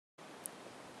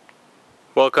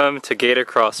Welcome to Gator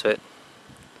CrossFit.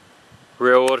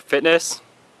 Real world fitness,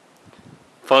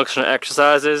 functional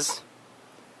exercises,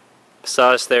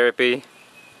 massage therapy,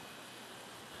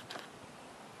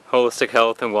 holistic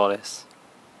health and wellness.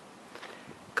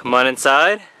 Come on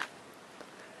inside.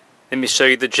 Let me show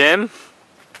you the gym.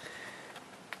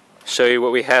 Show you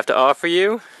what we have to offer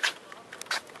you.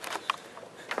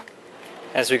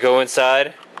 As we go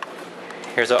inside,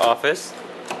 here's our office.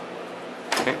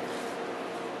 Okay.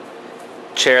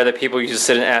 Chair that people usually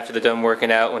sit in after they're done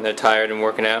working out when they're tired and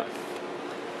working out.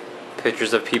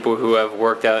 Pictures of people who have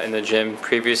worked out in the gym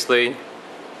previously.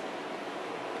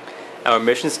 Our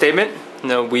mission statement,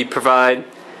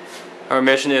 our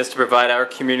mission is to provide our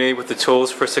community with the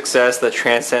tools for success that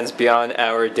transcends beyond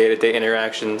our day-to-day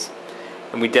interactions,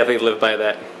 and we definitely live by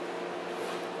that.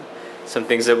 Some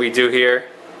things that we do here: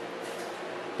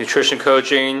 nutrition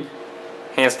coaching,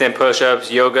 handstand push-ups,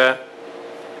 yoga,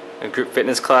 and group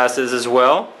fitness classes as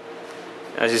well.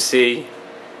 As you see,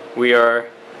 we are,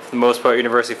 for the most part,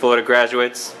 University of Florida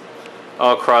graduates,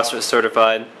 all CrossFit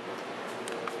certified.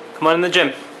 Come on in the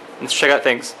gym, let's check out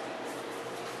things.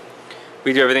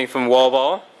 We do everything from wall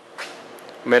ball,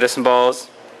 medicine balls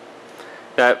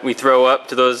that we throw up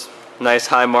to those nice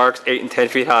high marks, 8 and 10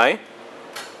 feet high.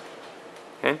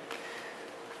 Okay.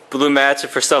 Blue mats are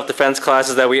for self-defense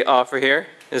classes that we offer here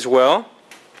as well.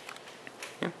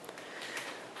 Okay.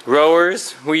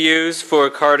 Rowers we use for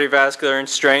cardiovascular and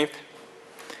strength.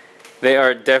 They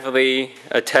are definitely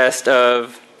a test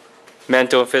of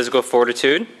mental and physical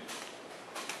fortitude.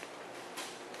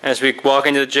 As we walk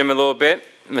into the gym a little bit,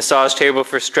 massage table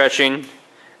for stretching,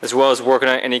 as well as working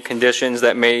on any conditions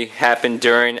that may happen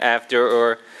during, after,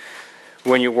 or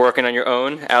when you're working on your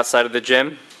own outside of the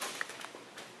gym.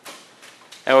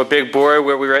 Our big board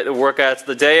where we write the workouts of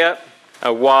the day up.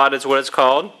 A WOD is what it's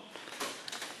called.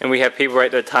 And we have people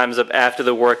write their times up after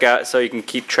the workout so you can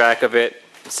keep track of it,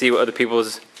 see what other people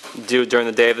do during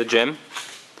the day of the gym.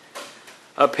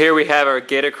 Up here we have our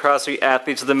Gator CrossFit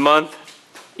Athletes of the Month.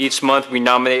 Each month we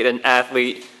nominate an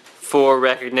athlete for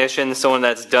recognition, someone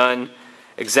that's done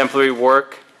exemplary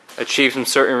work, achieved some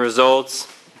certain results,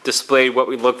 displayed what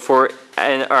we look for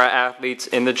in our athletes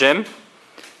in the gym.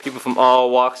 People from all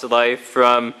walks of life,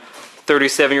 from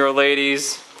 37-year-old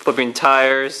ladies flipping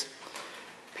tires,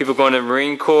 people going to the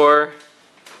Marine Corps,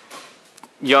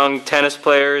 young tennis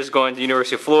players going to the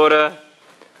University of Florida,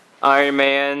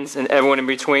 Ironmans, and everyone in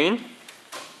between.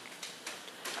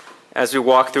 As we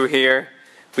walk through here,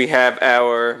 we have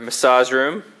our massage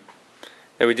room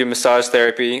that we do massage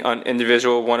therapy on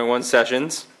individual one-on-one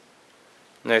sessions.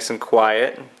 Nice and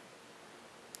quiet.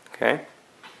 Okay.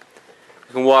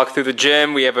 You can walk through the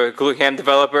gym. We have a glute ham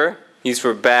developer used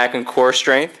for back and core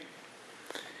strength.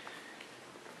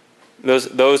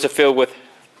 Those are filled with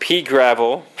pea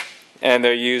gravel, and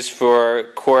they're used for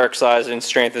core exercise and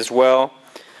strength as well.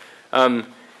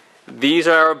 These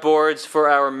are our boards for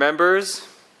our members.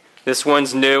 This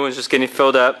one's new and just getting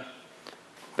filled up.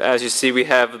 As you see, we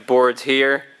have boards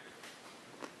here.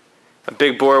 A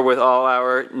big board with all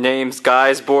our names.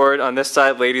 Guys board on this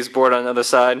side, ladies board on the other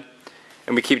side.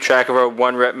 And we keep track of our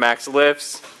 1 rep max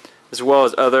lifts, as well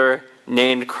as other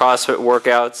named CrossFit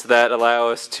workouts that allow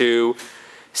us to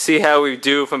see how we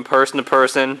do from person to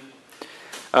person,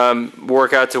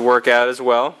 workout to workout as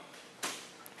well.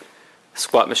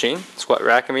 Squat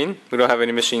rack, we don't have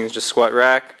any machines, just squat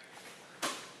rack.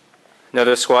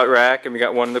 Another squat rack, and we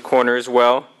got one in the corner as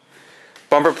well.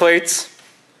 Bumper plates,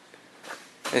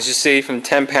 as you see, from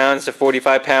 10 pounds to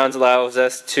 45 pounds allows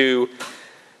us to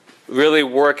really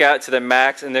work out to the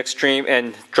max and the extreme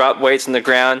and drop weights on the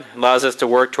ground. Allows us to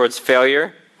work towards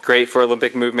failure. Great for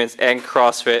Olympic movements and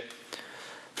CrossFit.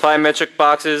 Plyometric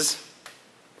boxes,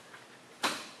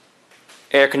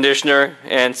 air conditioner,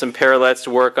 and some parallettes to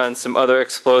work on some other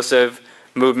explosive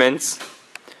movements.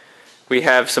 We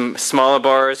have some smaller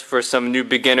bars for some new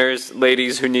beginners,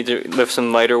 ladies who need to lift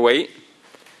some lighter weight.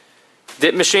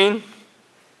 Dip machine.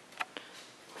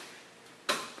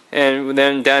 And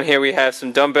then down here we have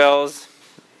some dumbbells,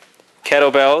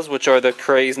 kettlebells, which are the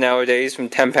craze nowadays, from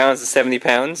 10 pounds to 70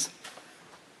 pounds.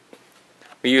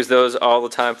 We use those all the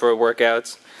time for our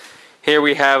workouts. Here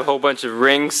we have a whole bunch of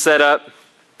rings set up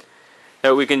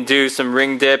that we can do some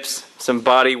ring dips, some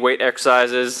body weight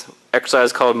exercises,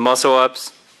 exercise called muscle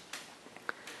ups.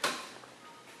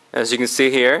 As you can see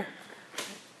here,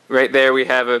 right there we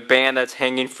have a band that's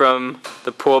hanging from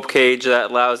the pull-up cage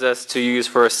that allows us to use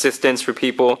for assistance for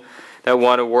people that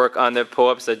want to work on their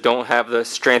pull-ups that don't have the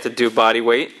strength to do body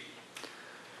weight.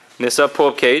 And this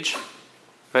pull-up cage,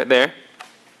 right there.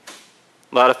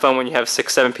 A lot of fun when you have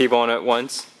 6-7 people on it at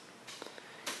once.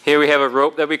 Here we have a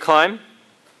rope that we climb,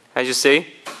 as you see.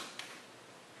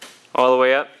 all the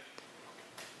way up.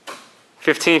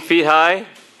 15 feet high,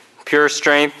 pure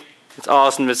strength. It's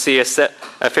awesome to see a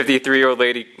 53-year-old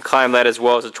lady climb that as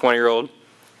well as a 20-year-old.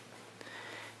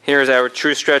 Here's our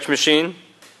true stretch machine,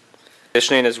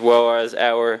 conditioning as well as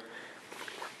our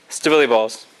stability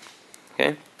balls.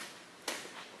 Okay.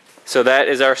 So that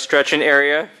is our stretching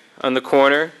area on the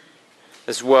corner,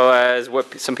 as well as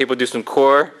what some people do some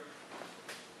core.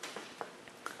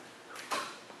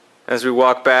 As we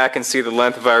walk back and see the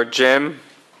length of our gym,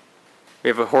 we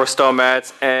have a horse stall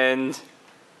mats, and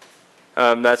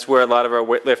that's where a lot of our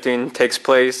weightlifting takes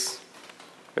place.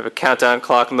 We have a countdown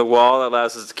clock on the wall that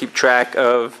allows us to keep track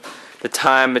of the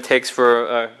time it takes for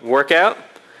a workout.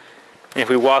 And if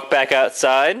we walk back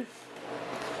outside,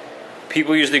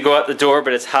 people usually go out the door,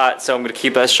 but it's hot, so I'm going to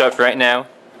keep that shut right now.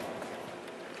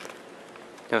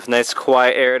 Have nice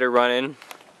quiet air to run in.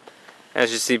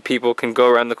 As you see, people can go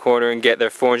around the corner and get their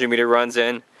 400 meter runs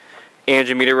in,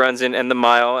 800 meter runs in, and the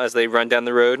mile as they run down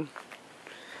the road.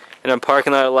 And our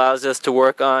parking lot allows us to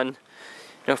work on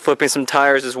flipping some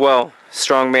tires as well.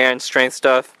 Strongman, strength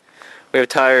stuff. We have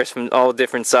tires from all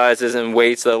different sizes and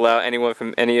weights that allow anyone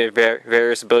from any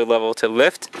various ability level to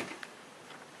lift.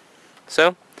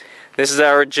 So, this is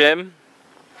our gym.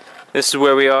 This is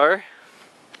where we are.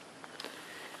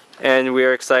 And we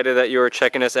are excited that you are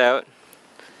checking us out.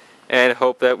 And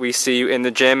hope that we see you in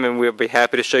the gym, and we'll be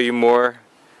happy to show you more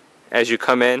as you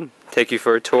come in, take you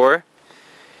for a tour,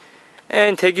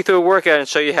 and take you through a workout and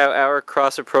show you how our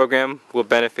CrossFit program will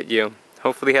benefit you.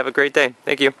 Hopefully have a great day.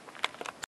 Thank you.